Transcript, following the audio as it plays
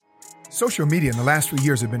Social media in the last few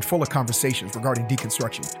years have been full of conversations regarding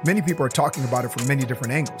deconstruction. Many people are talking about it from many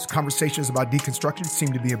different angles. Conversations about deconstruction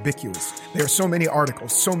seem to be ubiquitous. There are so many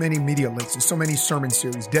articles, so many media links, and so many sermon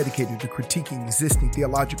series dedicated to critiquing existing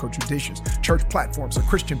theological traditions, church platforms, or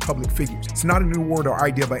Christian public figures. It's not a new word or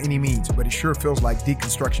idea by any means, but it sure feels like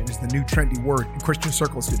deconstruction is the new trendy word in Christian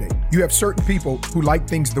circles today. You have certain people who like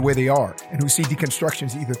things the way they are and who see deconstruction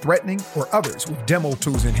as either threatening or others with demo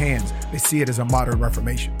tools in hands. They see it as a modern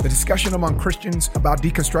reformation. The discussion among Christians about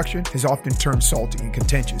deconstruction has often turned salty and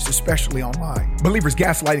contentious, especially online. Believers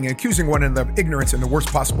gaslighting and accusing one another of ignorance and the worst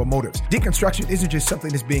possible motives. Deconstruction isn't just something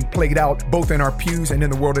that's being played out both in our pews and in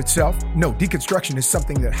the world itself. No, deconstruction is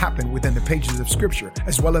something that happened within the pages of Scripture,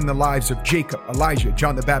 as well in the lives of Jacob, Elijah,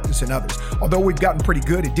 John the Baptist, and others. Although we've gotten pretty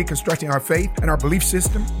good at deconstructing our faith and our belief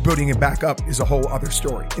system, building it back up is a whole other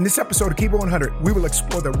story. In this episode of Keep It 100, we will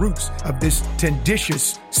explore the roots of this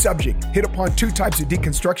tenditious subject, hit upon two types of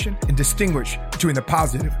deconstruction, and distinguish between the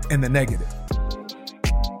positive and the negative.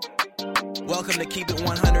 Welcome to Keep It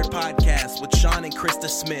 100 podcast with Sean and Krista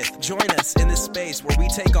Smith. Join us in this space where we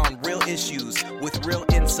take on real issues with real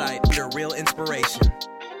insight under real inspiration.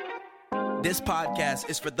 This podcast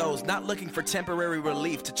is for those not looking for temporary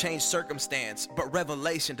relief to change circumstance, but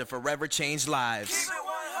revelation to forever change lives. Keep It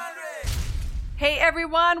 100! Hey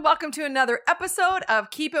everyone, welcome to another episode of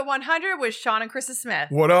Keep It 100 with Sean and Krista Smith.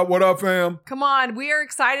 What up, fam? Come on, we are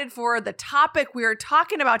excited for the topic we are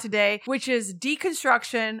talking about today, which is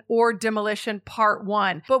deconstruction or demolition part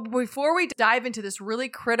 1. But before we dive into this really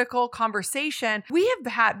critical conversation, we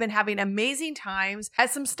have been having amazing times at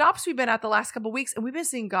some stops we've been at the last couple of weeks, and we've been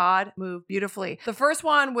seeing God move beautifully. The first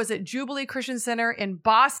one was at Jubilee Christian Center in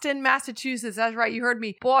Boston, Massachusetts. That's right, you heard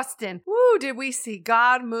me, Boston. Woo, did we see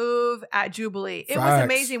God move at Jubilee. It was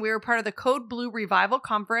amazing. We were part of the Code Blue Revival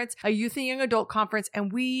Conference, a youth and young adult conference, and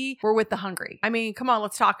we were with the hungry. I mean, come on,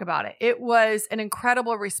 let's talk about it. It was an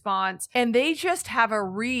incredible response, and they just have a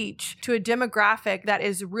reach to a demographic that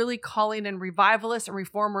is really calling in revivalists and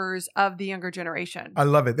reformers of the younger generation. I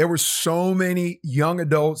love it. There were so many young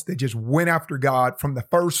adults that just went after God from the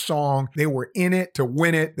first song. They were in it to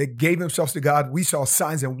win it. They gave themselves to God. We saw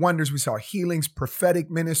signs and wonders. We saw healings, prophetic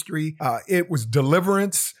ministry. It was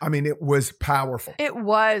deliverance. I mean, it was powerful. It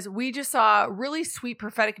was. We just saw really sweet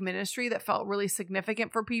prophetic ministry that felt really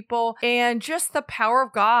significant for people, and just the power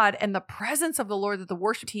of God and the presence of the Lord that the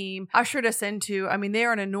worship team ushered us into. I mean, they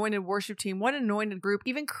are an anointed worship team, one anointed group,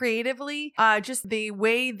 even creatively. Just the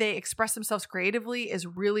way they express themselves creatively is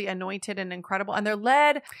really anointed and incredible. And they're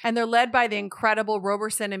led by the incredible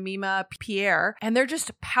Roberson and Mima Pierre. And they're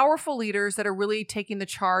just powerful leaders that are really taking the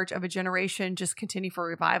charge of a generation, just continue for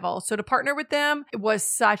revival. So to partner with them, it was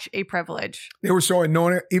such a privilege. They were so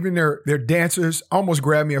anointed. Even their dancers almost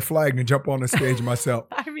grabbed me a flag and jump on the stage myself.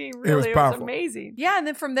 I mean, really, it was amazing. Yeah, and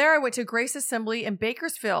then from there, I went to Grace Assembly in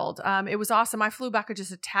Bakersfield. It was awesome. I flew back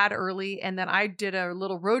just a tad early, and then I did a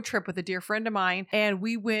little road trip with a dear friend of mine, and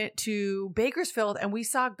we went to Bakersfield, and we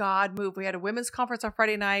saw God move. We had a women's conference on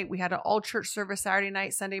Friday night. We had an all-church service Saturday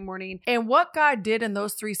night, Sunday morning, and what God did in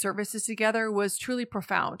those 3 services together was truly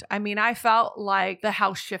profound. I mean, I felt like the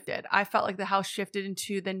house shifted. I felt like the house shifted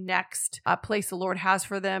into the next place the Lord has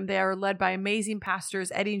for them. They are led by amazing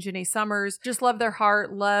pastors, Eddie and Janae Summers. Just love their heart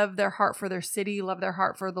for their city, love their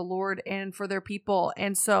heart for the Lord and for their people.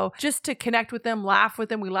 And so just to connect with them, laugh with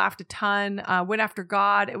them, we laughed a ton, went after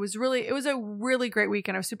God. It was a really great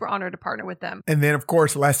weekend. I was super honored to partner with them. And then, of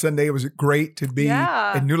course, last Sunday, it was great to be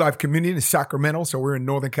at New Life Community in Sacramento. So we're in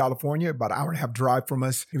Northern California, about an hour and a half drive from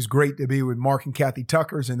us. It was great to be with Mark and Kathy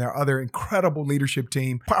Tuckers and their other incredible leadership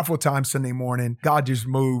team. Powerful time Sunday morning. God just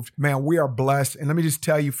moved. Man, we are blessed. And let me just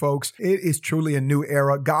tell you, folks, it is truly a new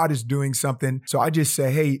era. God is doing something. So I just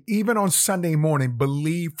say, hey, even on Sunday morning,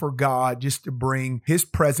 believe for God just to bring His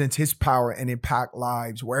presence, His power, and impact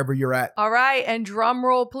lives wherever you're at. All right. And drum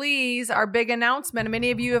roll, please. Our big announcement.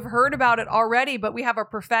 Many of you have heard about it already, but we have a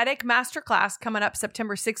prophetic masterclass coming up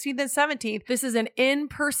September 16th and 17th. This is an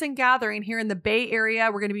in-person gathering here in the Bay Area.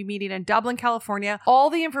 We're going to be meeting in Dublin, California. All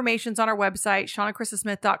the information's on our website,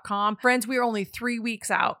 SeanandKristaSmith.com. Friends, we are only 3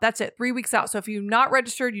 weeks out. That's it. 3 weeks out. So if you've not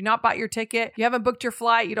registered, you've not bought your ticket, you haven't booked your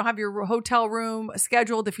flight, you don't have your hotel room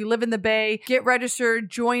scheduled, if you live in the Bay, get registered,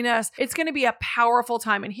 join us. It's going to be a powerful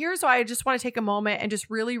time. And here's why I just want to take a moment and just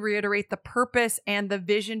really reiterate the purpose and the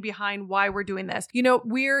vision behind why we're doing this. You know,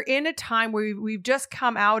 we're in a time where we've just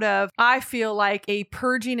come out of, I feel like, a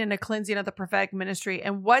purging and a cleansing of the prophetic ministry,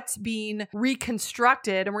 and what's being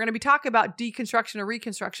reconstructed. And we're going to be talking about deconstruction or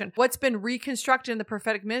reconstruction. What's been reconstructed in the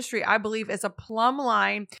prophetic ministry, I believe, is a plumb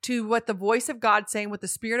line to what what the voice of God's saying, what the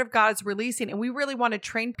Spirit of God is releasing. And we really want to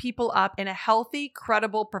train people up in a healthy,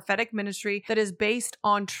 credible prophetic ministry that is based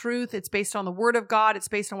on truth. It's based on the Word of God. It's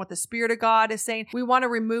based on what the Spirit of God is saying. We want to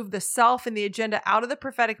remove the self and the agenda out of the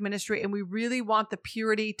prophetic ministry. And we really want the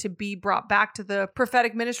purity to be brought back to the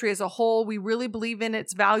prophetic ministry as a whole. We really believe in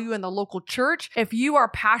its value in the local church. If you are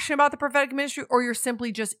passionate about the prophetic ministry, or you're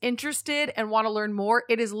simply just interested and want to learn more,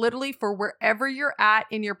 it is literally for wherever you're at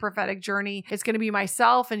in your prophetic journey. It's going to be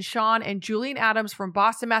myself and Sean and Julian Adams from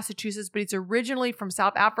Boston, Massachusetts, but he's originally from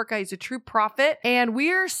South Africa. He's a true prophet. And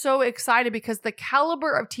we are so excited because the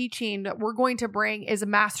caliber of teaching that we're going to bring is a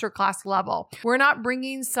masterclass level. We're not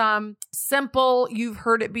bringing some simple, you've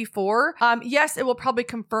heard it before. Yes, it will probably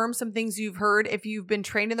confirm some things you've heard if you've been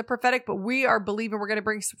trained in the prophetic, but we are believing we're going to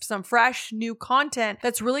bring some fresh, new content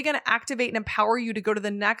that's really going to activate and empower you to go to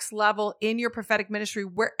the next level in your prophetic ministry,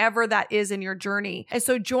 wherever that is in your journey. And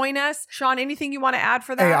so join us. Sean, anything you want to add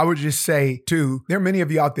for that? Hey, I would just say too, there are many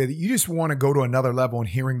of you out there that you just want to go to another level in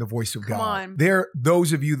hearing the voice of God. Come on. There are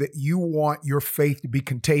those of you that you want your faith to be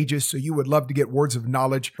contagious, so you would love to get words of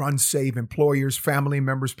knowledge for unsaved employers, family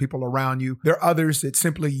members, people around you. There are others that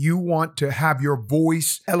simply you want to have your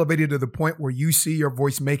voice elevated to the point where you see your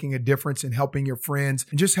voice making a difference in helping your friends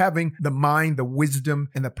and just having the mind, the wisdom,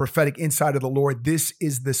 and the prophetic insight of the Lord. This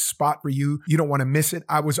is the spot for you. You don't want to miss it.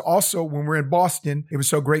 I was also, when we're in Boston, it was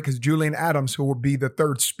so great because Julian Adams, who will be the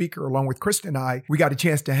third speaker along with Krista and I, we got a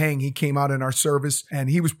chance to hang. He came out in our service and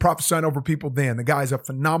he was prophesying over people then. The guy's a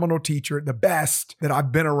phenomenal teacher, the best that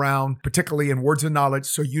I've been around, particularly in words of knowledge.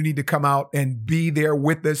 So you need to come out and be there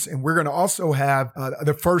with us. And we're going to also have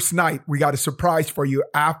the first night, we got a surprise for you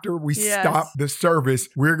after we stop the service.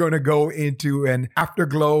 We're going to go into an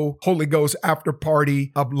afterglow, Holy Ghost after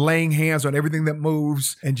party of laying hands on everything that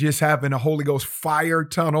moves and just having a Holy Ghost fire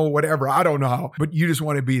tunnel, whatever. I don't know how, but you just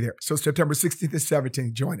want to be there. So September 16th and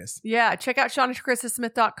 17th, join us. Yeah. Check out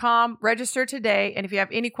SeanandChrisSmith.com. Register today. And if you have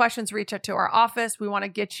any questions, reach out to our office. We want to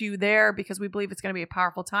get you there because we believe it's going to be a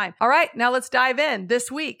powerful time. All right. Now let's dive in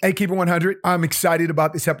this week. Hey, Keep It 100. I'm excited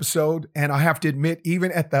about this episode. And I have to admit,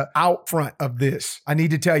 even at the out front of this, I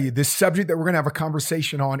need to tell you, this subject that we're going to have a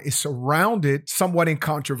conversation on is surrounded somewhat in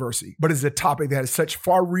controversy, but it's a topic that has such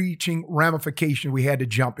far-reaching ramification, we had to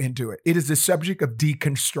jump into it. It is the subject of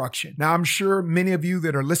deconstruction. Now, I'm sure many of you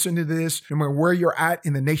that are listening to this, no matter where you're at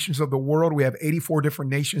in the nations of the world, we have 84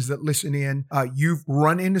 different nations that listen in. You've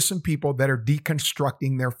run into some people that are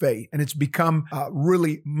deconstructing their faith, and it's become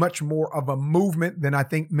really much more of a movement than I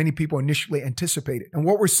think many people initially anticipated. And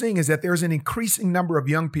what we're seeing is that there's an increasing number of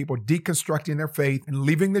young people deconstructing their faith and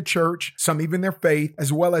leaving the church, some even their faith,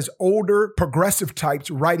 as well as older progressive types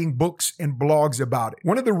writing books and blogs about it.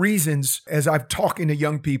 One of the reasons, as I've talking to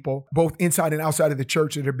young people, both inside and outside of the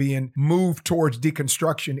church, that are being moved towards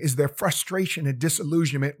deconstruction is their frustration and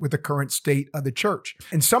disillusionment with the current state of the church.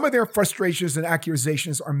 And some of their frustrations and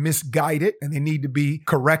accusations are misguided and they need to be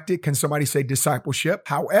corrected. Can somebody say discipleship?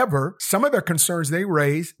 However, some of their concerns they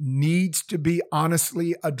raise needs to be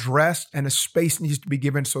honestly addressed and a space needs to be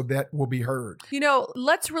given so that will be heard. You know,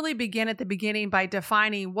 let's really begin at the beginning by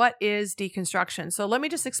defining what is deconstruction. So let me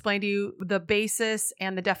just explain to you the basis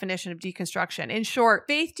and the definition of deconstruction. In short,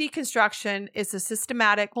 faith deconstruction is a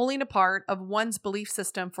systematic pulling apart of one's belief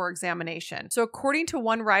system for examination. So according to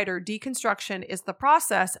one writer, deconstruction is the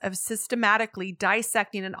process of systematically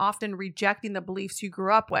dissecting and often rejecting the beliefs you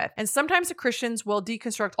grew up with. And sometimes the Christians will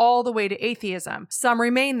deconstruct all the way to atheism. Some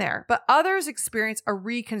remain there, but others experience a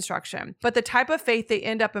reconstruction. But the type of faith they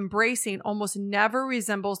end up embracing almost never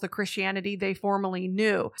resembles the Christianity they formerly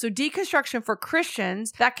knew. So deconstruction for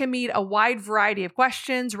Christians, that can mean a wide variety of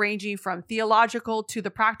questions ranging from theological to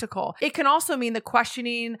the practical. It can also mean the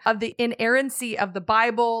questioning of the inerrancy of the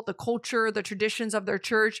Bible, the culture, the traditions of their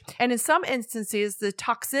church, and in some instances, the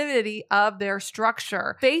toxicity of their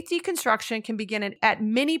structure. Faith deconstruction can begin at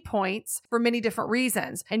many points for many different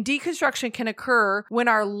reasons. And deconstruction can occur when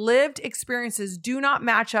our lived experiences do not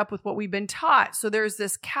match up with what we've been taught. So there's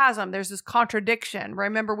this chasm, there's this contradiction.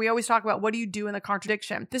 Remember, we always talk about what do you do in the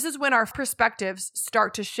contradiction? This is when our perspectives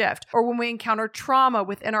start to shift, or when we encounter trauma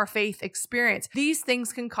within our faith experience. These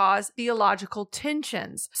things can cause theological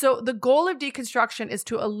tensions. So the goal of deconstruction is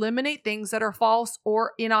to eliminate things that are false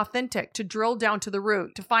or inauthentic, to drill down to the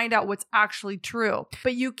root, to find out what's actually true.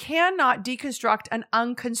 But you cannot deconstruct an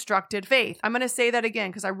unconstructed faith. I'm going to say that again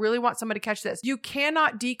because I really want somebody to catch this. You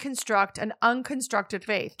cannot deconstruct an unconstructed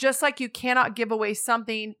faith, just like you cannot give away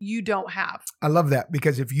something you don't have. I love that,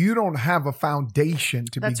 because if you don't have a foundation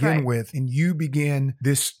to begin with and you begin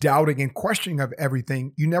this doubting and questioning of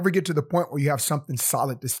everything, you never get to the point where you have something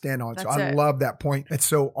solid to stand on. So I love that point. That's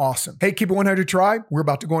so awesome. Hey, Keep It 100 Tribe. We're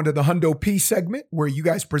about to go into the Hundo P segment. where you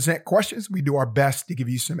guys present questions. We do our best to give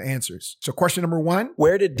you some answers. So question number 1.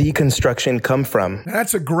 Where did deconstruction come from? Now,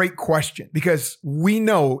 that's a great question because we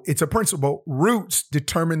know it's a principle. Roots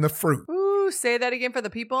determine the fruit. Say that again for the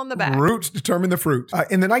people in the back. Roots determine the fruit.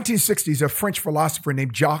 In the 1960s, a French philosopher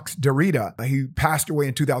named Jacques Derrida, he passed away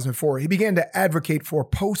in 2004. He began to advocate for a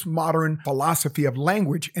postmodern philosophy of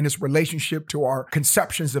language and its relationship to our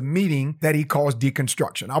conceptions of meaning that he calls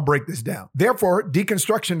deconstruction. I'll break this down. Therefore,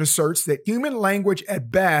 deconstruction asserts that human language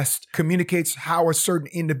at best communicates how a certain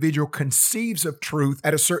individual conceives of truth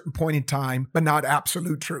at a certain point in time, but not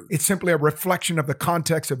absolute truth. It's simply a reflection of the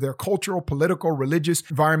context of their cultural, political, religious,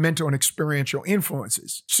 environmental, and experiential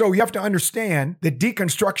influences. So you have to understand that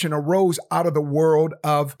deconstruction arose out of the world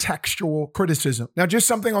of textual criticism. Now, just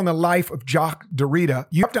something on the life of Jacques Derrida.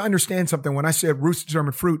 You have to understand something. When I said roots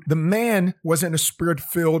determine fruit, the man wasn't a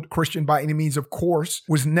spirit-filled Christian by any means, of course,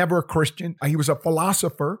 was never a Christian. He was a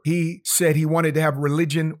philosopher. He said he wanted to have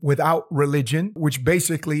religion without religion, which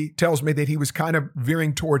basically tells me that he was kind of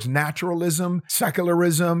veering towards naturalism,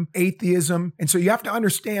 secularism, atheism. And so you have to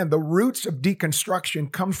understand the roots of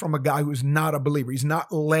deconstruction comes from a guy who's not a believer. He's not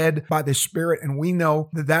led by the Spirit. And we know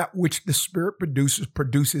that that which the Spirit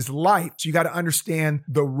produces life. So you got to understand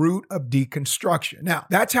the root of deconstruction. Now,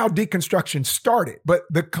 that's how deconstruction started. But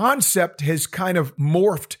the concept has kind of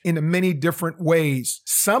morphed into many different ways.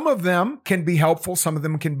 Some of them can be helpful. Some of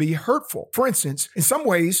them can be hurtful. For instance, in some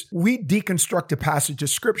ways, we deconstruct a passage of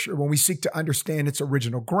Scripture when we seek to understand its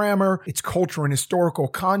original grammar, its cultural and historical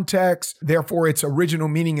context, therefore its original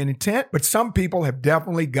meaning and intent. But some people have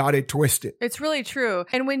definitely got it twisted. It's really true.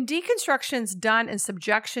 And when deconstruction's done in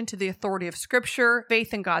subjection to the authority of Scripture,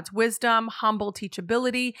 faith in God's wisdom, humble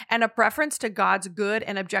teachability, and a preference to God's good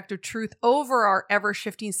and objective truth over our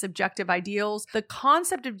ever-shifting subjective ideals, the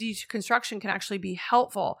concept of deconstruction can actually be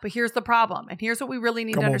helpful. But here's the problem, and here's what we really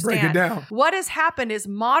need to understand. Break it down. What has happened is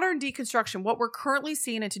modern deconstruction, what we're currently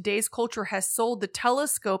seeing in today's culture, has sold the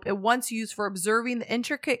telescope it once used for observing the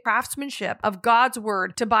intricate craftsmanship of God's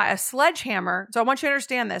word to buy a sledgehammer. So I want you to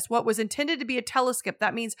understand this. What was intended to be a telescope,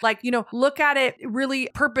 that means look at it really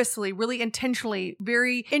purposely, really intentionally,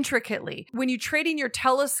 very intricately. When you trade in your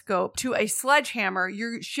telescope to a sledgehammer,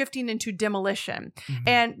 you're shifting into demolition. Mm-hmm.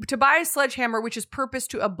 And to buy a sledgehammer, which is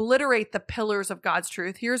purposed to obliterate the pillars of God's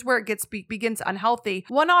truth, here's where it begins unhealthy.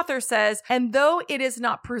 One author says, and though it is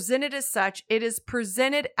not presented as such, it is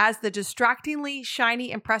presented as the distractingly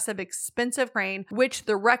shiny, impressive, expensive crane which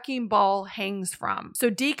the wrecking ball hangs from. So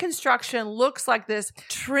deconstruction looks like this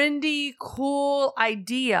trendy, cool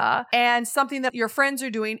idea and something that your friends are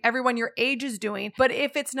doing, everyone your age is doing. But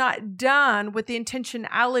if it's not done with the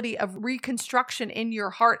intentionality of reconstruction in your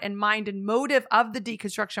heart and mind and motive of the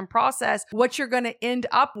deconstruction process, what you're going to end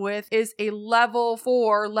up with is a level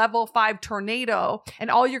 4, level 5 tornado. And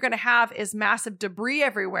all you're going to have is massive debris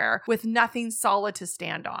everywhere with nothing solid to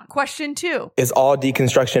stand on. Question 2. Is all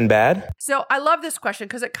deconstruction bad? So I love this question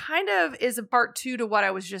because it kind of is a part 2 to what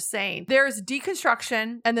I was just saying. There's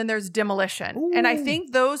deconstruction and then there's demolition. Ooh. And I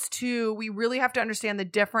think those two, we really have to understand the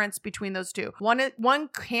difference between those two. One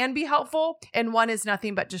can be helpful and one is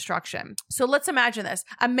nothing but destruction. So let's imagine this.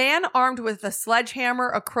 A man armed with a sledgehammer,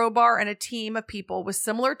 a crowbar, and a team of people with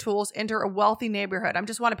similar tools enter a wealthy neighborhood. I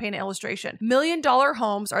just want to paint an illustration. $1 million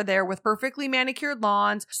homes are there with perfectly manicured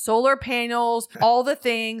lawns, solar panels, all the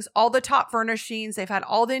things, all the top furnishings. They've had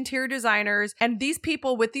all the interior designers. And these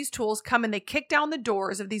people with these tools come and they kick down the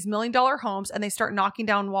doors of these $1 million homes and they start knocking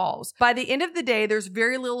down walls. By the end of the day, there's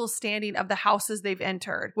very little standing of the houses they've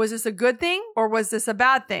entered. Was this a good thing or was this a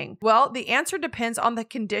bad thing? Well, the answer depends on the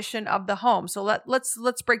condition of the home. So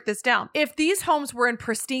let's break this down. If these homes were in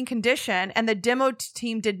pristine condition and the demo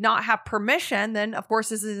team did not have permission, then of course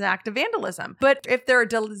this is an act of vandalism. But if they're a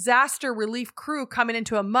disaster relief crew coming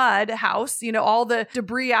into a mud house, all the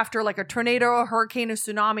debris after like a tornado, a hurricane, a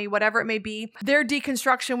tsunami, whatever it may be, their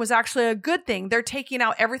deconstruction was actually a good thing. They're taking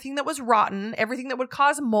out everything that was rotten, everything that would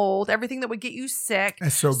cause mold, everything that would get you sick.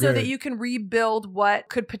 That's so good. So that you can rebuild what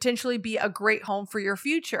could potentially be a great home for your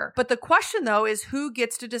future. But the question though is who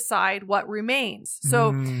gets to decide what remains?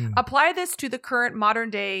 So apply this to the current modern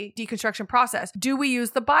day deconstruction process. Do we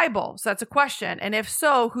use the Bible? So that's a question. And if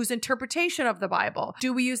so, whose interpretation of the Bible?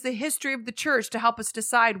 Do we use the history of the church to help us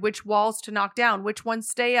decide which walls to knock down, which ones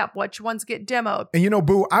stay up, which ones get demoed? And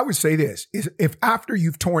Boo, I would say this, is if after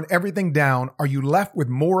you've torn everything down, are you left with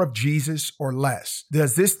more of Jesus or less?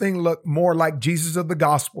 Does this this thing look more like Jesus of the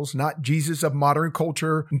Gospels, not Jesus of modern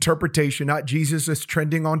culture interpretation, not Jesus that's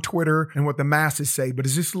trending on Twitter and what the masses say, but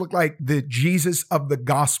does this look like the Jesus of the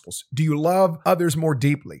Gospels? Do you love others more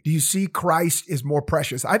deeply? Do you see Christ is more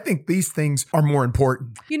precious? I think these things are more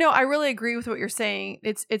important. I really agree with what you're saying.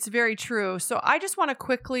 It's very true. So I just want to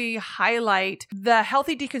quickly highlight the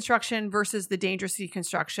healthy deconstruction versus the dangerous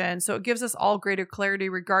deconstruction. So it gives us all greater clarity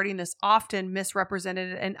regarding this often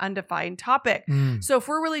misrepresented and undefined topic. So if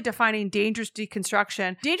we're really defining dangerous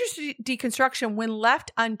deconstruction when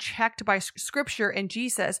left unchecked by scripture and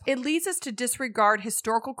Jesus, it leads us to disregard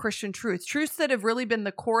historical Christian truths that have really been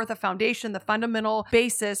the core, the foundation, the fundamental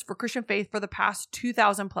basis for Christian faith for the past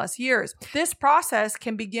 2,000 plus years. This process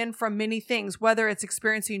can begin from many things, whether it's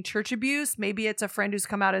experiencing church abuse, maybe it's a friend who's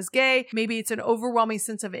come out as gay, maybe it's an overwhelming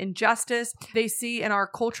sense of injustice they see in our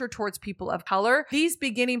culture towards people of color. These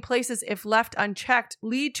beginning places, if left unchecked,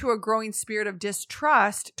 lead to a growing spirit of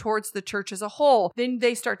distrust towards the church as a whole. Then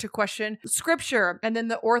they start to question scripture and then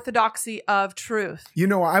the orthodoxy of truth.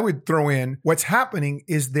 I would throw in what's happening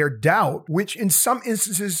is their doubt, which in some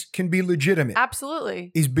instances can be legitimate.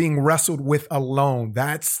 Absolutely. Is being wrestled with alone.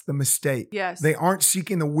 That's the mistake. Yes. They aren't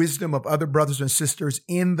seeking the wisdom of other brothers and sisters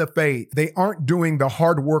in the faith. They aren't doing the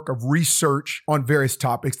hard work of research on various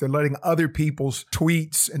topics. They're letting other people's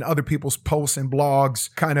tweets and other people's posts and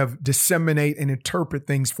blogs kind of disseminate and interpret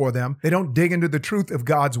things for them. They don't dig into the truth of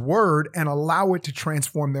God's word and allow it to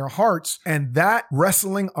transform their hearts. And that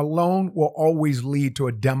wrestling alone will always lead to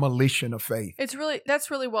a demolition of faith.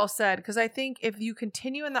 That's really well said, because I think if you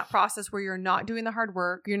continue in that process where you're not doing the hard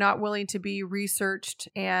work, you're not willing to be researched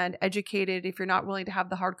and educated, if you're not willing to have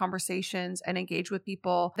the hard conversations and engage with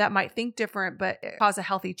people that might think different but cause a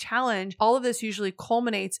healthy challenge, all of this usually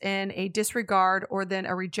culminates in a disregard or then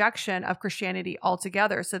a rejection of Christianity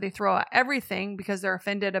altogether. So they throw out everything because they're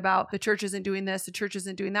offended about the church isn't doing this, the church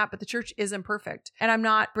isn't doing that, but the church isn't perfect. And I'm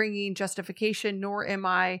not bringing justification, nor am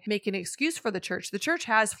I making an excuse for the church. The church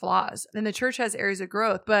has flaws and the church has areas of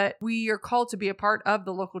growth, but we are called to be a part of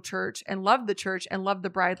the local church and love the church and love the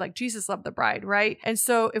bride like Jesus loved the bride, right? And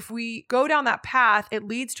so if we go down that path, it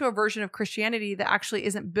leads to a version of Christianity that actually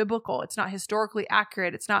isn't biblical. It's not historically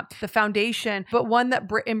accurate. It's not the foundation, but one that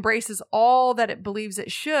embraces all that it believes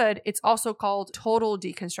it should. It's also called total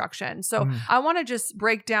deconstruction. So I want to just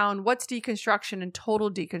break down what's deconstruction and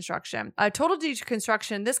total deconstruction. Total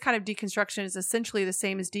deconstruction, this kind of deconstruction is essentially the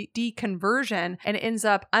same as deconversion and ends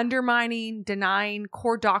up undermining, denying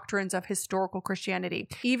core doctrines of historical Christianity.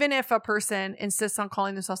 Even if a person insists on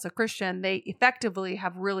calling themselves a Christian, they effectively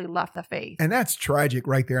have really left the faith. And that's tragic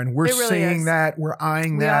right there. And we're really saying that, we're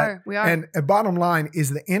eyeing that. We are. And the bottom line is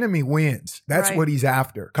the enemy wins. That's right. What he's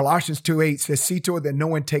after. Colossians 2:8 says, see to it that no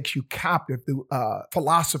one takes you captive through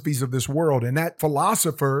philosophies of this world. And that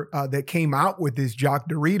philosopher that came out with this Jacques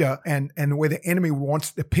Derrida and the way the enemy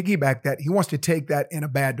wants to piggyback that, he wants to take that in a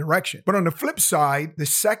bad direction. But on the flip side, the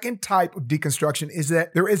second type of deconstruction is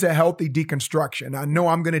that there is a healthy deconstruction. I know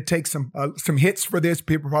I'm going to take some hits for this.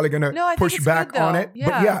 People are probably going to push back on it.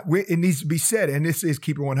 Yeah. But it needs to be said. And this is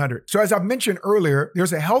Keep It 100. So as I've mentioned earlier,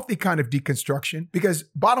 there's a healthy kind of deconstruction because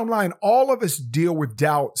bottom line, all of us deal with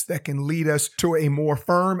doubts that can lead us to a more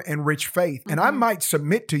firm and rich faith. And I might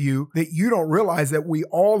submit to you that you don't realize that we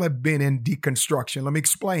all have been in deconstruction. Let me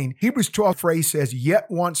explain. Hebrews 12 phrase says, yet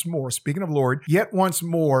once more, speaking of Lord, yet once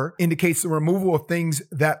more indicates the removal of things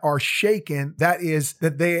that are shaken. That is,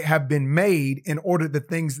 that they have been made in order that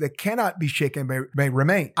things that cannot be shaken may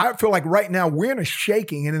remain. I feel like right now we're in a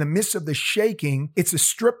shaking, and in the midst of the shaking, it's a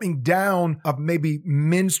stripping down of maybe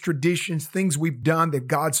men's traditions, things we've done that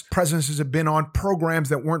God's presences have been on, programs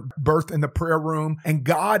that weren't birthed in the prayer room. And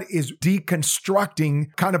God is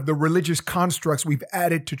deconstructing kind of the religious constructs we've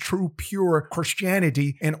added to true, pure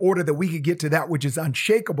Christianity in order that we could get to that which is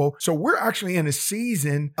unshakable. So we're actually in a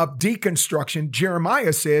season of deconstruction.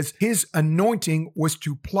 Jeremiah says his anointing was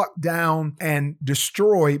to pluck down and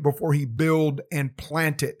destroy before he build and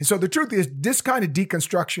plant it. And so the truth is, this kind of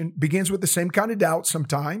deconstruction begins with the same kind of doubt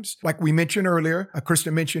sometimes. Like we mentioned earlier,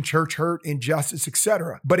 Krista mentioned church hurt, injustice,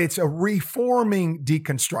 etc. But it's a reforming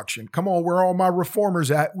deconstruction. Come on, where are all my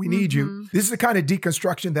reformers at? We need you. This is the kind of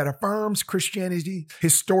deconstruction that affirms Christianity,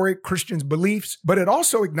 historic Christians' beliefs, but it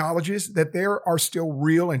also acknowledges that there are still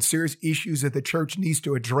real and serious issues that the church needs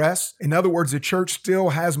to address. In other words, the church still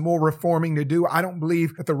has more reforming to do. I don't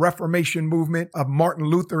believe that the Reformation movement of Martin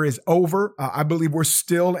Luther is over. I believe we're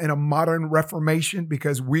still in a modern Reformation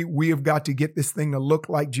because we have got to get this thing to look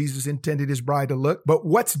like Jesus intended his bride to look. But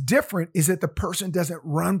what's different is that the person doesn't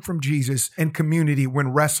run from Jesus and community when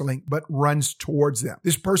wrestling, but runs towards them.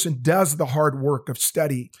 This person does the hard work of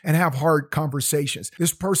study and have hard conversations.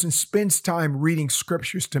 This person spends time time reading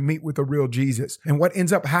scriptures to meet with the real Jesus. And what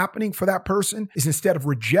ends up happening for that person is instead of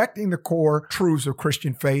rejecting the core truths of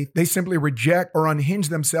Christian faith, they simply reject or unhinge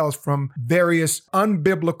themselves from various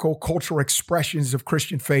unbiblical cultural expressions of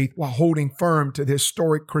Christian faith while holding firm to the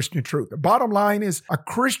historic Christian truth. The bottom line is a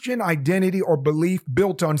Christian identity or belief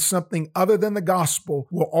built on something other than the gospel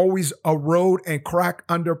will always erode and crack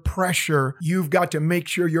under pressure. You've got to make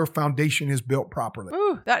sure your foundation is built properly.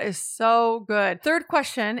 Ooh, that is so good. Third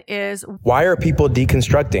question is, why are people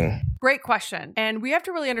deconstructing? Great question. And we have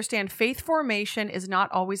to really understand faith formation is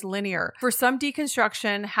not always linear. For some,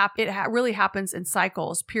 deconstruction, really happens in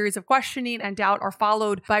cycles. Periods of questioning and doubt are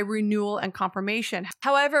followed by renewal and confirmation.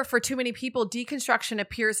 However, for too many people, deconstruction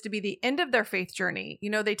appears to be the end of their faith journey. You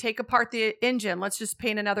know, they take apart the engine. Let's just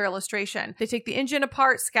paint another illustration. They take the engine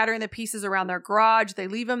apart, scattering the pieces around their garage. They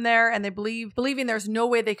leave them there and they believing there's no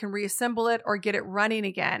way they can reassemble it or get it running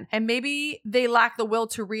again. And maybe they lack the will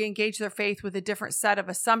to re-engage their faith with a different set of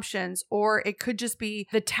assumptions, or it could just be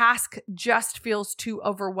the task just feels too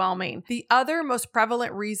overwhelming. The other most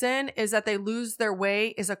prevalent reason is that they lose their way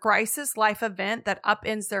is a crisis life event that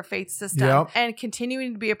upends their faith system. Yep. And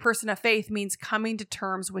continuing to be a person of faith means coming to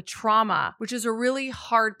terms with trauma, which is a really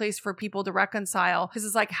hard place for people to reconcile, because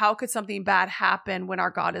it's like, how could something bad happen when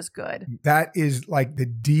our God is good? That is like the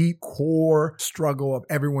deep core struggle of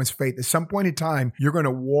everyone's faith. At some point in time, you're going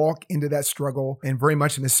to walk into that struggle, and very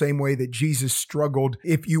much in the same way that Jesus struggled,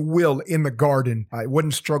 if you will, in the garden. It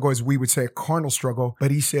wasn't struggle as we would say, a carnal struggle,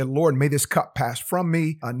 but he said, Lord, may this cup pass from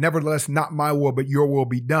me. Nevertheless, not my will, but your will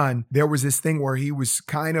be done. There was this thing where he was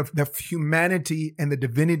kind of the humanity and the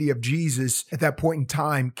divinity of Jesus at that point in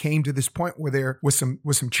time came to this point where there was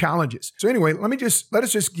some challenges. So anyway, let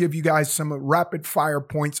us just give you guys some rapid fire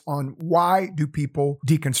points on why do people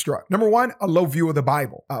deconstruct. Number one, a low view of the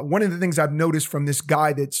Bible. One of the things I've noticed from this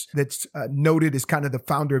guy that's noted as kind of the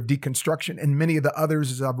founder of deconstruction, and many of the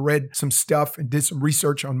others, as I've read some stuff and did some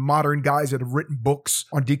research on modern guys that have written books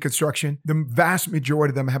on deconstruction, the vast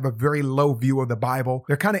majority of them have a very low view of the Bible.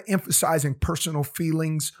 They're kind of emphasizing personal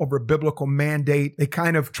feelings over biblical mandate. They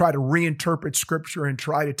kind of try to reinterpret scripture and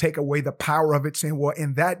try to take away the power of it, saying, well,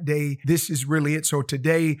 in that day, this is really it. So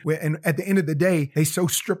today, and at the end of the day, they so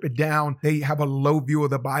strip it down, they have a low view of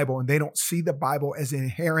the Bible and they don't see the Bible as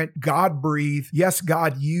inherent, God-breathed. Yes,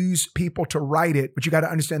 God used people to write it, but you got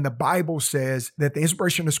to understand the Bible says that the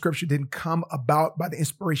inspiration of scripture didn't come about by the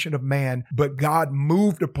inspiration of man, but God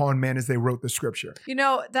moved upon man as they wrote the scripture. You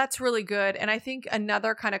know, that's really good. And I think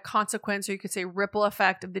another kind of consequence, or you could say ripple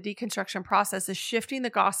effect of the deconstruction process, is shifting the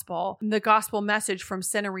gospel message from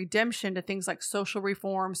sin and redemption to things like social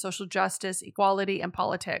reform, social justice, equality, and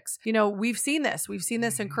politics. You know, we've seen this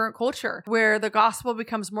in current culture where the gospel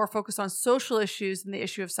becomes more focused on social issues than the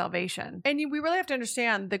issue of salvation. And we really have to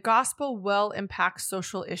understand the gospel will impact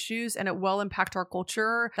social issues and it will impact our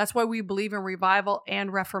culture. That's why we believe in revival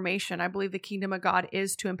and reformation. I believe the kingdom of God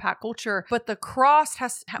is to impact culture, but the cross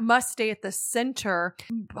must stay at the center,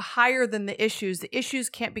 higher than the issues. The issues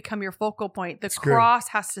can't become your focal point. The cross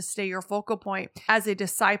has to stay your focal point as a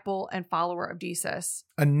disciple and follower of Jesus.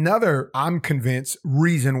 Another, I'm convinced,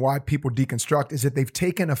 reason why people deconstruct is that they've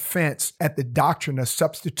taken offense at the doctrine of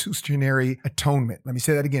substitutionary atonement. Let me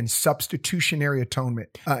say that again, substitutionary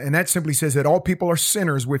atonement. And that simply says that all people are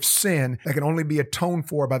sinners with sin that can only be atoned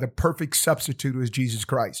for by the perfect substitute who is Jesus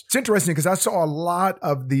Christ. It's interesting because I saw a lot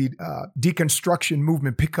of the deconstruction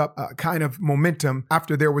movement pick up kind of momentum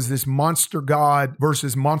after there was this monster God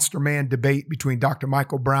versus monster man debate between Dr.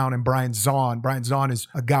 Michael Brown and Brian Zahn. Brian Zahn is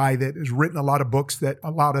a guy that has written a lot of books that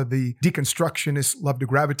a lot of the deconstructionists love to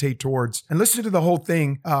gravitate towards. And listen to the whole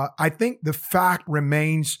thing. I think the fact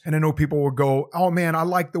remains, and I know people will go, oh man, I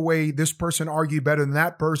like the way this person argued better than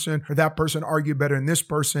that person, or that person argued better than this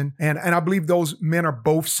person. And I believe those men are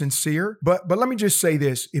both sincere. But let me just say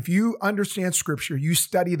this. If you understand scripture, you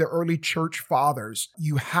study the early church fathers,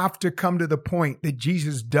 you have to come to the point that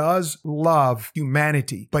Jesus does love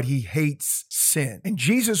humanity, but he hates sin. And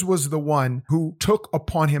Jesus was the one who took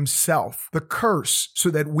upon himself the curse so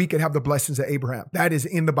that we could have the blessings of Abraham. That is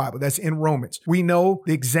in the Bible. That's in Romans. We know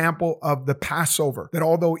the example of the Passover, that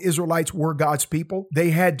although Israelites were God's people, they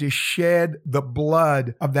had to shed the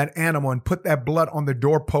blood of that animal and put that blood on the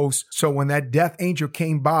doorpost. So when that death angel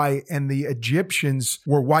came by and the Egyptians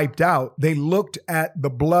were wiped out, they looked at the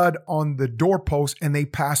blood on the doorpost and they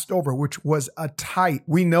passed over, which was a tithe.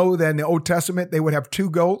 We know that in the Old Testament, they would have 2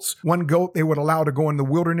 goats. 1 goat they would allow to go in the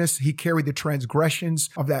wilderness. He carried the transgressions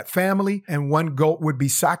of that family, and 1 goat would be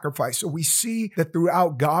sacrificed. So we see that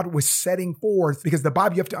throughout, God was setting forth, because the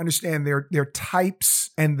Bible, you have to understand there are types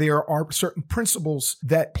and there are certain principles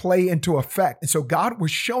that play into effect. And so God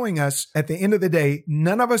was showing us at the end of the day,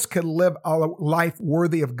 none of us could live a life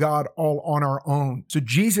worthy of God all on our own. So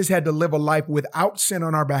Jesus had to live a life without sin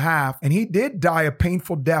on our behalf. And he did die a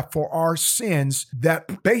painful death for our sins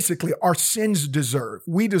that basically our sins deserve.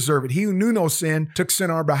 We deserve it. He who knew no sin took sin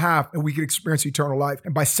on our behalf and we could experience eternal life.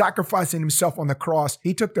 And by sacrificing himself on the cross,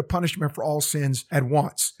 he took the punishment for all sins at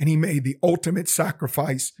once. And he made the ultimate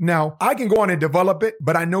sacrifice. Now, I can go on and develop it,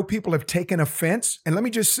 but I know people have taken offense. And let me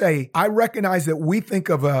just say, I recognize that we think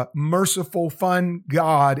of a merciful, fun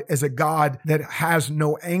God as a God that has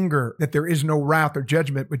no anger, that there is no wrath or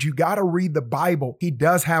judgment. But you got to read the Bible. He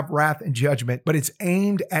does have wrath and judgment, but it's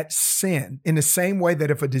aimed at sin. In the same way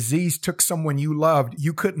that if a disease took someone you loved,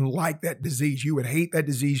 you couldn't like that disease. You would hate that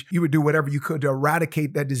disease. You would do whatever you could to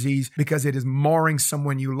eradicate that disease because it is marring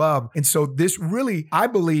someone you love. And so this really, I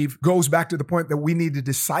believe, goes back to the point that we need to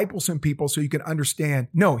disciple some people so you can understand,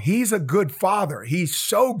 no, he's a good father. He's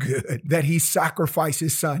so good that he sacrificed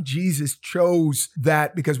his son. Jesus chose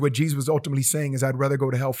that because what Jesus was ultimately saying is, I'd rather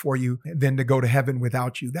go to hell for you than to go to heaven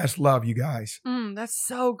without you. That's love, you guys. That's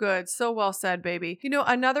so good. So well said, baby. You know,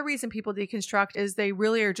 another reason people deconstruct is they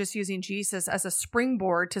really are just using Jesus as a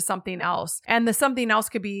springboard to something else. And the something else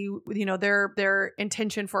could be, you know, their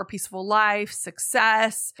intention for a peaceful life,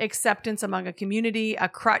 success, acceptance among a community, a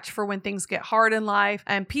crutch for when things get hard in life.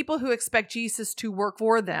 And people who expect Jesus to work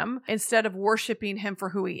for them instead of worshiping him for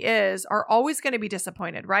who he is are always going to be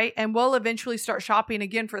disappointed, right? And will eventually start shopping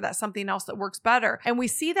again for that something else that works better. And we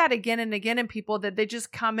see that again and again in people that they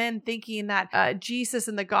just come in thinking that Jesus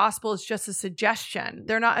and the gospel is just a suggestion.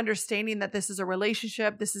 They're not understanding that this is a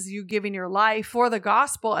relationship. This is you giving your life for the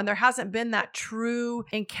gospel. And there hasn't been that true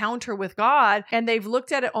encounter with God. And they've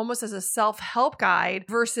looked at it almost as a self-help guide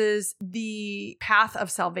versus the path of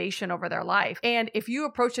salvation over their life. And if you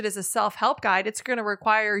approach it as a self-help guide, it's going to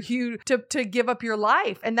require you to give up your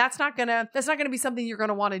life. And that's not going to be something you're going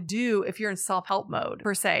to want to do if you're in self-help mode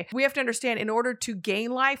per se. We have to understand, in order to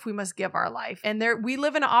gain life, we must give our life. And we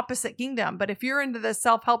live in an opposite kingdom. But if you're into the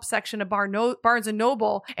self-help section of Barnes and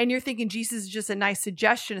Noble and you're thinking Jesus is just a nice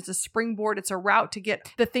suggestion, it's a springboard, it's a route to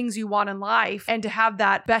get the things you want in life and to have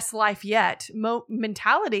that best life yet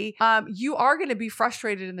mentality, you are going to be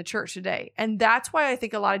frustrated in the church today. And that's why I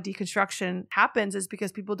think a lot of deconstruction happens, is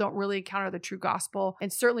because people don't really encounter the true gospel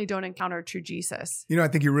and certainly don't encounter true Jesus. You know, I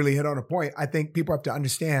think you really hit on a point. I think people have to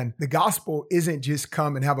understand the gospel isn't just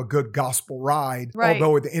come and have a good gospel ride. Right.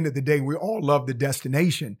 Although at the end of the day, we all love the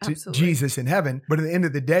destination to Jesus in heaven. But at the end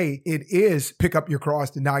of the day, it is pick up your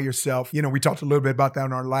cross, deny yourself. You know, we talked a little bit about that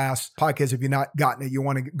in our last podcast. If you're not gotten it, you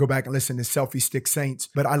want to go back and listen to Selfie Stick Saints.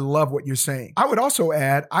 But I love what you're saying. I would also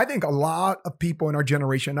add, I think a lot of people in our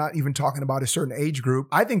generation, not even talking about a certain age group,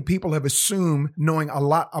 I think people have assumed knowing a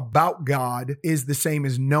lot about God is the same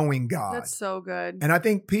as knowing God. That's so good. And I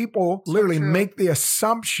think people literally make the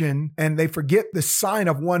assumption and they forget the sign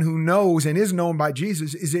of one who knows and is known by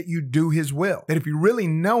Jesus is that you do his will. That if you really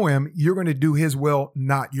know him, you're going to do his will,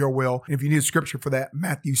 not your will. And if you need a scripture for that,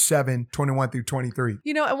 Matthew 7:21-23.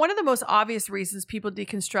 You know, and one of the most obvious reasons people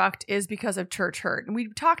deconstruct is because of church hurt. And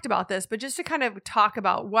we've talked about this, but just to kind of talk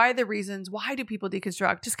about why do people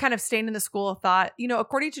deconstruct, just kind of staying in the school of thought. You know,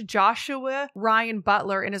 according to Joshua Ryan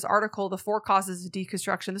Butler in his article, The 4 Causes of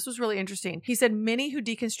Deconstruction, this was really interesting. He said, many who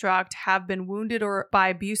deconstruct have been wounded by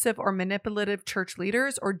abusive or manipulative church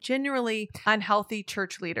leaders or genuinely unhealthy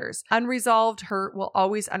church leaders. Unresolved hurt will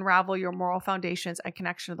always unravel your moral foundations and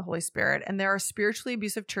connection to the Holy Spirit. And there are spiritually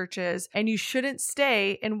abusive churches, and you shouldn't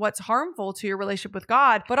stay in what's harmful to your relationship with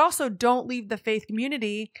God, but also don't leave the faith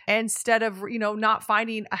community instead of, you know, not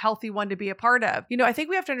finding a healthy one to be a part of. You know, I think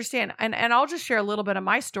we have to understand, and I'll just share a little bit of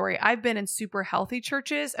my story. I've been in super healthy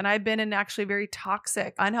churches and I've been in actually very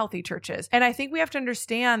toxic, unhealthy churches. And I think we have to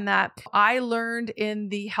understand that I learned in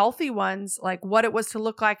the healthy ones, like what it was to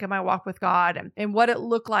look like in my walk with God and what it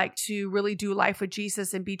looked like to really do life with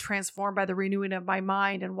Jesus and be transformed by the the renewing of my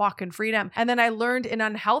mind and walk in freedom. And then I learned in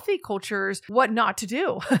unhealthy cultures what not to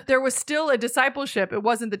do. There was still a discipleship. It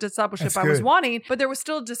wasn't the discipleship I was wanting, but there was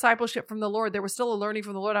still discipleship from the Lord. There was still a learning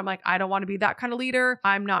from the Lord. I'm like, I don't want to be that kind of leader.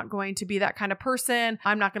 I'm not going to be that kind of person.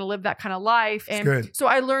 I'm not going to live that kind of life. And so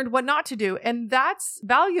I learned what not to do. And that's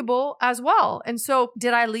valuable as well. And so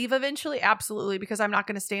did I leave eventually? Absolutely, because I'm not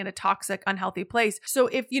going to stay in a toxic, unhealthy place. So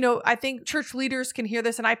if, I think church leaders can hear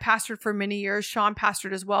this, and I pastored for many years. Sean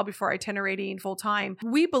pastored as well before itinerating full time.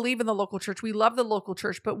 We believe in the local church. We love the local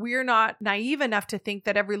church, but we're not naive enough to think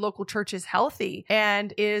that every local church is healthy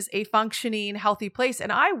and is a functioning, healthy place.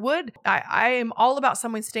 And I am all about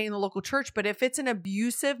someone staying in the local church, but if it's an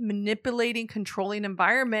abusive, manipulating, controlling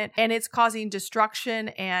environment and it's causing destruction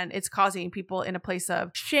and it's causing people in a place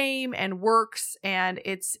of shame and works and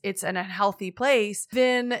it's an unhealthy place,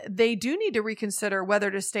 then they do need to reconsider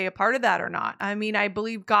whether to stay a part of that or not. I mean, I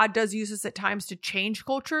believe God does use us at times to change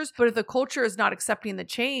cultures, but if the culture is not accepting the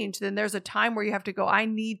change, then there's a time where you have to go, I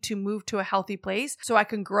need to move to a healthy place so I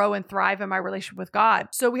can grow and thrive in my relationship with God.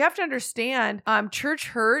 So we have to understand church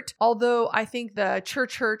hurt, although I think the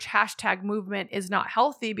church hurt hashtag movement is not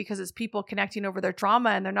healthy because it's people connecting over their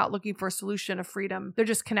trauma and they're not looking for a solution of freedom. They're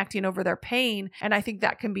just connecting over their pain. And I think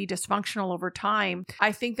that can be dysfunctional over time.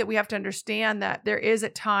 I think that we have to understand that there is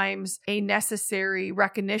at times a necessary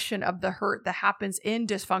recognition of the hurt that happens in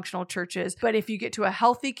dysfunctional churches. But if you get to a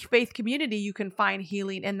healthy faith community, you can find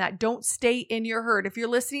healing in that. Don't stay in your hurt. If you're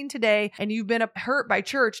listening today and you've been hurt by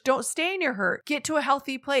church, don't stay in your hurt. Get to a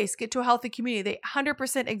healthy place. Get to a healthy community. They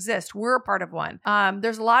 100% exist. We're a part of one.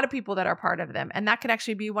 There's a lot of people that are part of them. And that can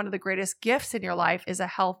actually be one of the greatest gifts in your life is a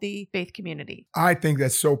healthy faith community. I think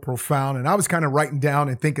that's so profound. And I was kind of writing down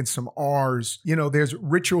and thinking some R's. There's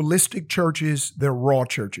ritualistic churches, there are raw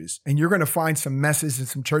churches. And you're going to find some messes in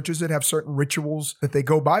some churches that have certain rituals that they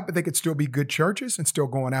go by, but they could still be good churches and still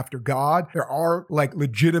going after God. There are like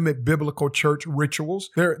legitimate biblical church rituals.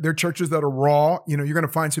 There are churches that are raw. You're going to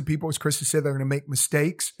find some people, as Krista said, they're going to make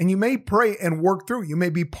mistakes. And you may pray and work through. You may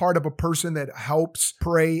be part of a person that helps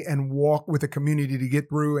pray and walk with a community to get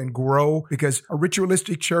through and grow, because a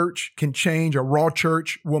ritualistic church can change. A raw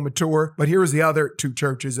church will mature. But here's the other two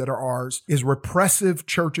churches that are ours, is repressive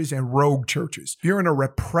churches and rogue churches. If you're in a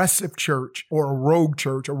repressive church or a rogue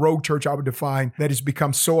church I would define that has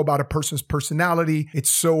become so about a person's personality. It's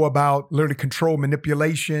so about literally control,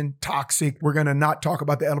 manipulation, toxic. We're going to not talk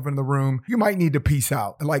about the elephant in the room. You might need to peace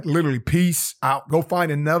out, like literally peace out. Go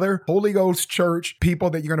find another Holy Ghost church, people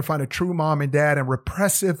that you're going to find a true mom and dad. And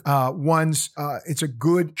repressive ones, it's a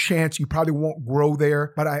good chance you probably won't grow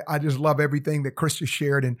there. But I just love everything that Krista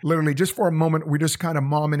shared. And literally just for a moment, we're just kind of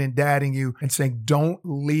momming and dadding you and saying, don't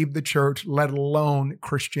leave the church, let alone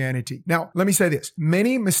Christianity. Now, let me say this.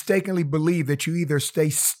 Many mistakenly believe that you either stay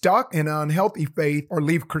stuck in an unhealthy faith or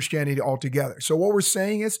leave Christianity altogether. So what we're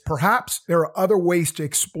saying is perhaps there are other ways to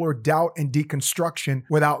explore doubt and deconstruction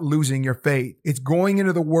without losing your faith. It's going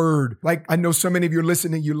into the word. Like I know so many of you are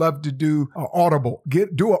listening, you love to do Audible.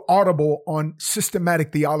 Do an Audible on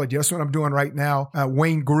systematic theology. That's what I'm doing right now.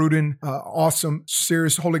 Wayne Grudem, awesome,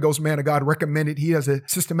 serious Holy Ghost man of God, recommended. He has a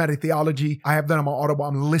systematic theology. I have that on my Audible.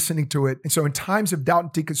 I'm listening to it. And so in times of doubt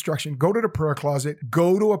and deconstruction, go to the prayer closet,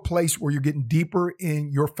 go to a place where you're getting deeper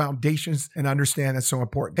in your foundations and understand that's so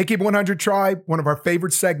important. Hey, Keep It 100 Tribe, one of our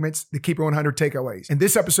favorite segments, the Keep It 100 takeaways. In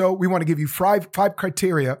this episode, we want to give you five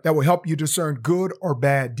criteria that will help you discern good or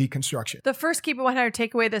bad deconstruction. The first Keep It 100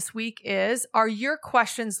 takeaway this week is, are your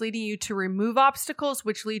questions leading you to remove obstacles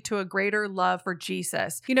which lead to a greater love for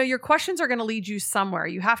Jesus? Your questions are going to lead you somewhere.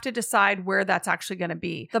 You have to decide where that's actually going to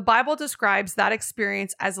be. The Bible describes that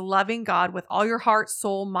experience as loving God with all your heart,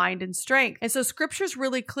 soul, mind, and strength. And so scripture's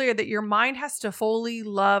really clear that your mind has to fully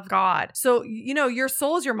love God. So, your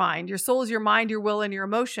soul is your mind. Your soul is your mind, your will, and your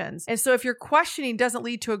emotions. And so if your questioning doesn't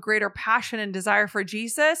lead to a greater passion and desire for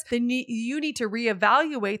Jesus, then you need to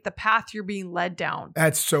reevaluate the path you're being led down.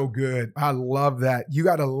 That's so good. I love that. You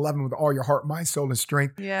got to love him with all your heart, mind, soul, and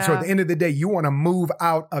strength. Yeah. So at the end of the day, you want to move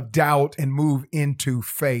out of doubt and move into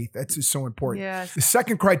faith. That's just so important. Yes. The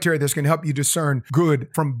second criteria that's going to help you discern good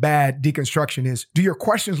from bad deconstruction is, do your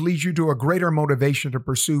questions lead you to a greater motivation to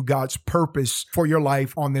pursue God's purpose for your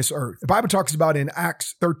life on this earth? The Bible talks about in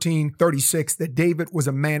Acts 13:36 that David was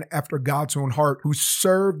a man after God's own heart who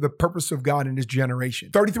served the purpose of God in his generation.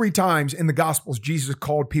 33 times in the Gospels, Jesus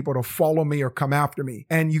called people to follow me or come after me.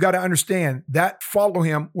 And you got to understand that follow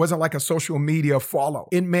him wasn't like a social media follow.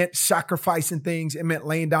 It meant sacrificing things. It meant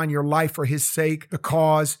laying down your life for his sake, the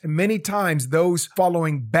cause. And many times those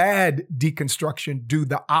following bad deconstruction do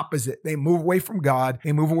the opposite. They move away from God.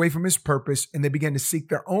 They move away from his purpose, and they begin to seek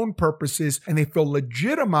their own purposes, and they feel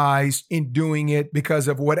legitimized in doing it because because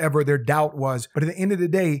of whatever their doubt was. But at the end of the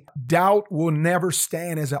day, doubt will never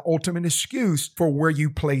stand as an ultimate excuse for where you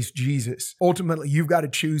place Jesus. Ultimately, you've got to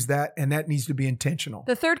choose that, and that needs to be intentional.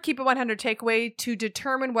 The third Keep It 100 takeaway to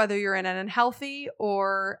determine whether you're in an unhealthy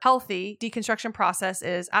or healthy deconstruction process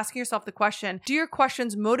is asking yourself the question, do your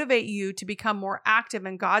questions motivate you to become more active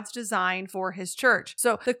in God's design for his church?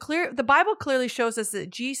 So the Bible clearly shows us that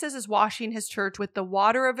Jesus is washing his church with the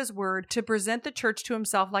water of his word to present the church to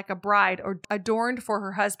himself like a bride or adorned for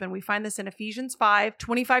her husband. We find this in Ephesians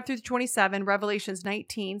 5:25 through 27, Revelations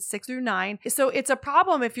 19:6 through 9. So it's a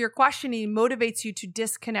problem if your questioning motivates you to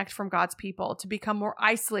disconnect from God's people, to become more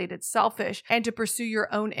isolated, selfish, and to pursue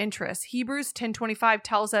your own interests. Hebrews 10:25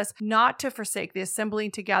 tells us not to forsake the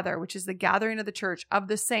assembling together, which is the gathering of the church of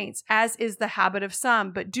the saints, as is the habit of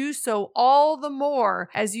some, but do so all the more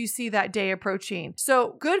as you see that day approaching.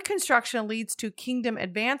 So good construction leads to kingdom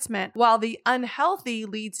advancement, while the unhealthy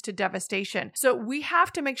leads to devastation. So we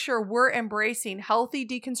have to make sure we're embracing healthy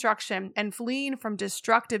deconstruction and fleeing from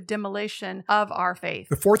destructive demolition of our faith.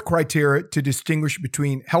 The fourth criteria to distinguish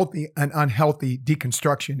between healthy and unhealthy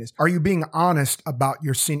deconstruction is, are you being honest about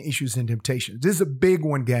your sin issues and temptations? This is a big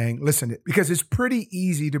one, gang. Listen to it, because it's pretty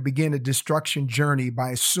easy to begin a destruction journey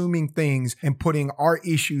by assuming things and putting our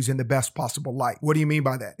issues in the best possible light. What do you mean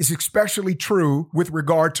by that? It's especially true with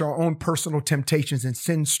regard to our own personal temptations and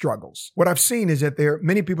sin struggles. What I've seen is that there are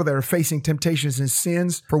many people that are facing temptations and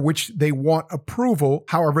sins for which they want approval.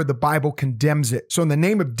 However, the Bible condemns it. So in the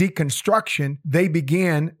name of deconstruction, they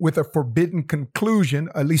begin with a forbidden conclusion,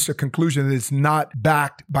 at least a conclusion that is not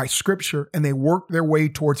backed by scripture, and they work their way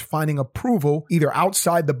towards finding approval either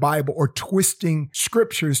outside the Bible or twisting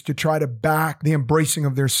scriptures to try to back the embracing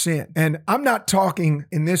of their sin. And I'm not talking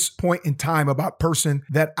in this point in time about person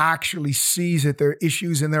that actually sees that there are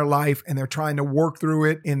issues in their life and they're trying to work through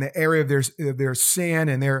it in the area of their sin,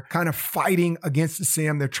 and they're kind of fighting against the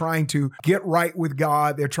sin. They're trying to get right with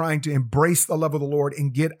God. They're trying to embrace the love of the Lord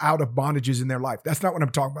and get out of bondages in their life. That's not what I'm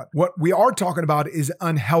talking about. What we are talking about is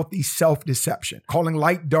unhealthy self-deception, calling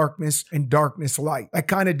light darkness and darkness light. That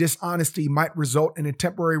kind of dishonesty might result in a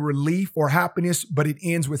temporary relief or happiness, but it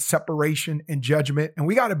ends with separation and judgment. And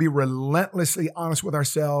we got to be relentlessly honest with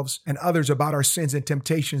ourselves and others about our sins and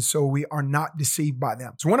temptations so we are not deceived by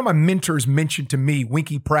them. So one of my mentors mentioned to me,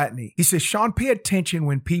 Winky Pratney, he says, Sean, pay attention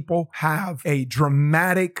when people have a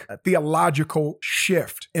dramatic theological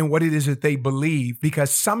shift in what it is that they believe,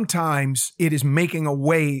 because sometimes it is making a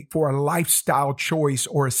way for a lifestyle choice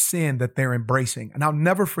or a sin that they're embracing. And I'll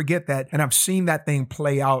never forget that. And I've seen that thing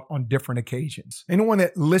play out on different occasions. Anyone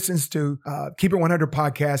that listens to Keep It 100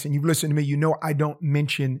 podcast and you've listened to me, you know I don't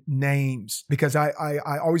mention names because I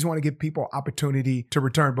always want to give people opportunity to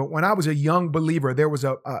return. But when I was a young believer, there was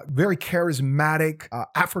a very charismatic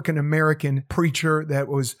African-American preacher that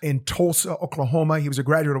was in Tulsa, Oklahoma. He was a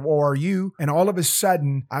graduate of ORU. And all of a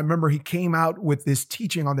sudden, I remember he came out with this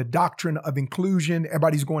teaching on the doctrine of inclusion.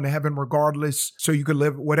 Everybody's going to heaven regardless, so you could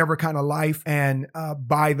live whatever kind of life. And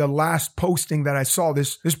by the last posting that I saw,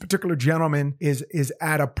 this particular gentleman is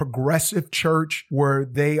at a progressive church where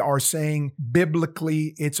they are saying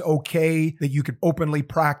biblically it's okay that you could openly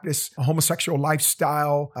practice a homosexual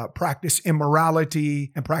lifestyle, practice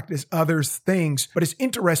immorality, and practice other things. But it's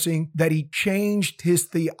interesting that he changed his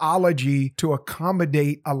theology to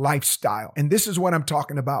accommodate a lifestyle. And this is what I'm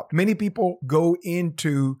talking about. Many people go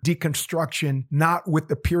into deconstruction not with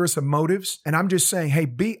the purest of motives. And I'm just saying, hey,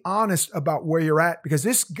 be honest about where you're at, because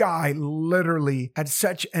this guy literally had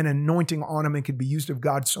such an anointing on him and could be used of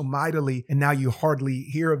God so mightily. And now you hardly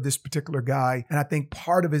hear of this particular guy. And I think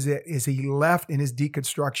part of it is he left in his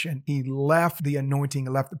deconstruction. He left the anointing,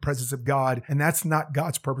 left the presence of God. And that's not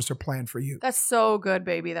God's purpose or plan for you. That's so good,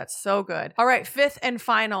 baby. That's so good. All right. Fifth and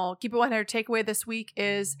final Keep It 100 takeaway this week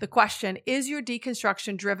is the question, is your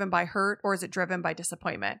deconstruction driven by hurt or is it driven by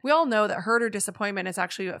disappointment? We all know that hurt or disappointment is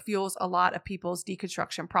actually what fuels a lot of people's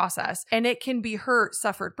deconstruction process. And it can be hurt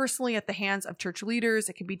suffered personally at the hands of church leaders.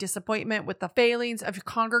 It can be disappointment with the failings of your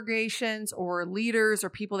congregations or leaders or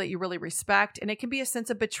people that you really respect. And it can be a sense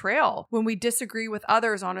of betrayal when we disagree with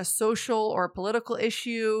others on a social or political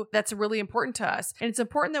issue that's really important to us. And it's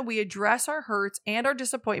important that we address our hurts and our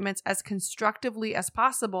disappointments as constructively as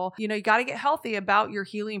possible. You know, you got to get healthy about your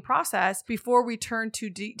healing process before we turn to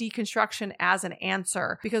deconstruction as an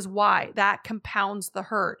answer. Because why? That compounds the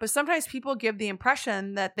hurt. But sometimes people give the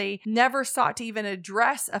impression that they never sought to even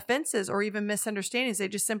address offenses or even misunderstandings. They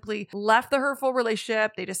just simply left the hurtful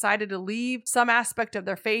relationship. They decided to leave some aspect of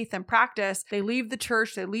their faith and practice. They leave the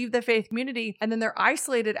church, they leave the faith community, and then they're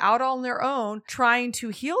isolated out on their own trying to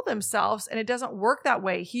heal themselves. And it doesn't work that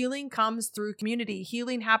way. Healing comes through community.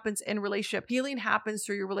 Healing happens in relationship. Healing happens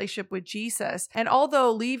through your relationship with with Jesus. And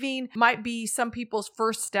although leaving might be some people's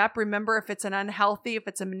first step, remember, if it's an unhealthy, if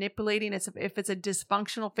it's a manipulating, if it's a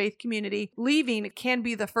dysfunctional faith community, leaving can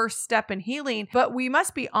be the first step in healing. But we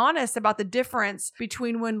must be honest about the difference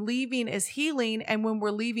between when leaving is healing and when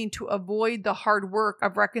we're leaving to avoid the hard work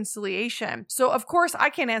of reconciliation. So of course, I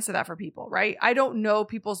can't answer that for people, right? I don't know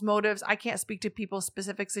people's motives. I can't speak to people's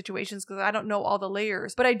specific situations because I don't know all the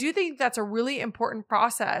layers. But I do think that's a really important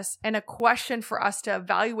process and a question for us to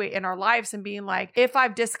evaluate in our lives and being like, if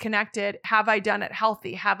I've disconnected, have I done it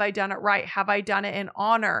healthy? Have I done it right? Have I done it in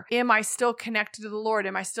honor? Am I still connected to the Lord?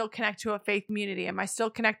 Am I still connected to a faith community? Am I still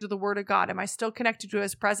connected to the Word of God? Am I still connected to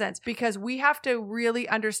His presence? Because we have to really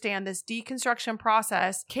understand this deconstruction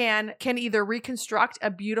process can either reconstruct a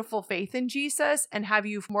beautiful faith in Jesus and have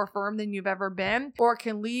you more firm than you've ever been, or it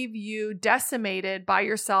can leave you decimated by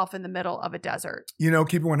yourself in the middle of a desert. You know,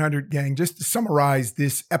 Keep It 100, gang, just to summarize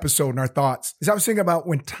this episode and our thoughts, is I was thinking about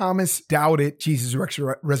when Thomas doubted Jesus'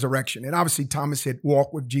 resurrection. And obviously Thomas had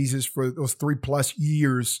walked with Jesus for those 3+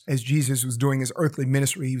 years as Jesus was doing his earthly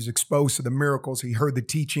ministry. He was exposed to the miracles. He heard the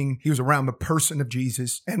teaching. He was around the person of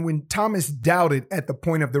Jesus. And when Thomas doubted at the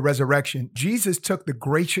point of the resurrection, Jesus took the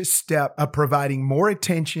gracious step of providing more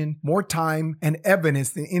attention, more time, and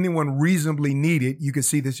evidence than anyone reasonably needed. You can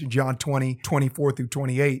see this in John 20, 24 through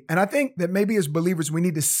 28. And I think that maybe as believers, we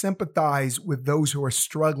need to sympathize with those who are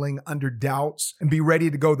struggling under doubts and be ready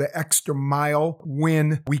to go the extra mile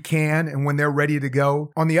when we can and when they're ready to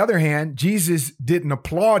go. On the other hand, Jesus didn't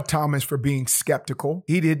applaud Thomas for being skeptical.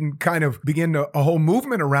 He didn't kind of begin a whole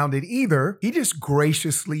movement around it either. He just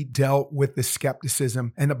graciously dealt with the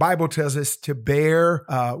skepticism. And the Bible tells us to bear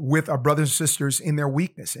with our brothers and sisters in their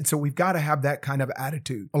weakness. And so we've got to have that kind of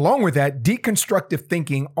attitude. Along with that, deconstructive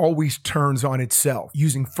thinking always turns on itself,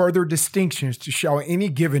 using further distinctions to show any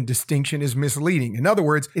given distinction is misleading. In other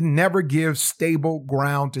words, it never gives stable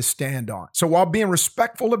ground to stand on. So while being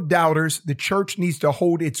respectful of doubters, the church needs to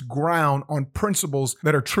hold its ground on principles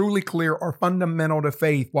that are truly clear or fundamental to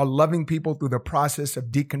faith while loving people through the process of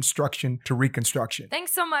deconstruction to reconstruction.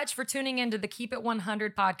 Thanks so much for tuning into the Keep It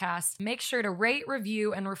 100 podcast. Make sure to rate,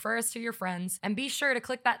 review, and refer us to your friends. And be sure to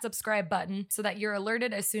click that subscribe button so that you're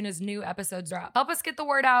alerted as soon as new episodes drop. Help us get the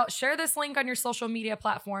word out. Share this link on your social media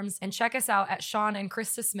platforms and check us out at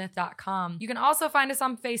SeanandKristaSmith.com. You can also find us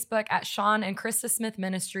on Facebook at Sean and Krista Smith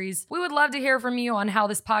Ministries. We would love to hear from you on how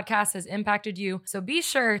this podcast has impacted you, so be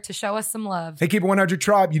sure to show us some love. Hey, Keep It 100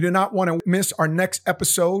 Tribe, you do not want to miss our next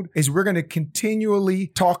episode, as we're going to continually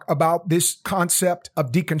talk about this concept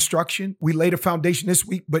of deconstruction. We laid a foundation this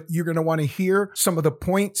week, but you're going to want to hear some of the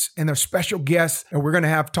points and their special guests, and we're going to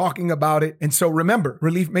have talking about it. And so remember,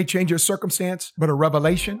 relief may change your circumstance, but a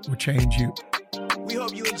revelation will change you. We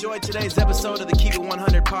hope you enjoyed today's episode of the Keep It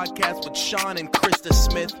 100 podcast with Sean and Krista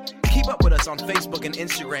Smith. Keep up with us on Facebook and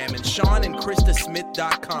Instagram and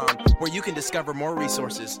SeanandKristaSmith.com, where you can discover more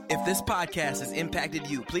resources. If this podcast has impacted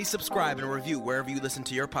you, please subscribe and review wherever you listen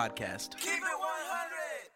to your podcast. Keep it